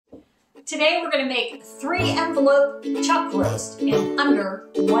Today we're going to make 3-envelope chuck roast in under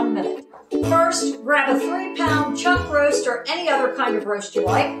 1 minute. First, grab a 3-pound chuck roast or any other kind of roast you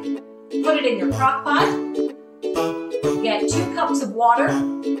like. Put it in your crock pot. Get 2 cups of water.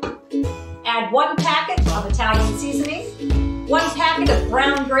 Add 1 packet of Italian seasoning, 1 packet of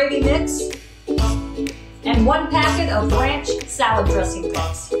brown gravy mix, and 1 packet of ranch salad dressing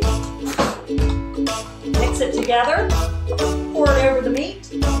mix. Mix it together, pour it over the meat,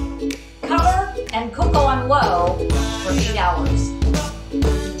 cover and cook on low for 8 hours.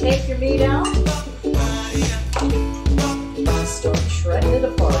 Take your meat out and start shredding it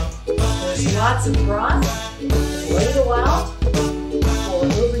apart. There's lots of broth.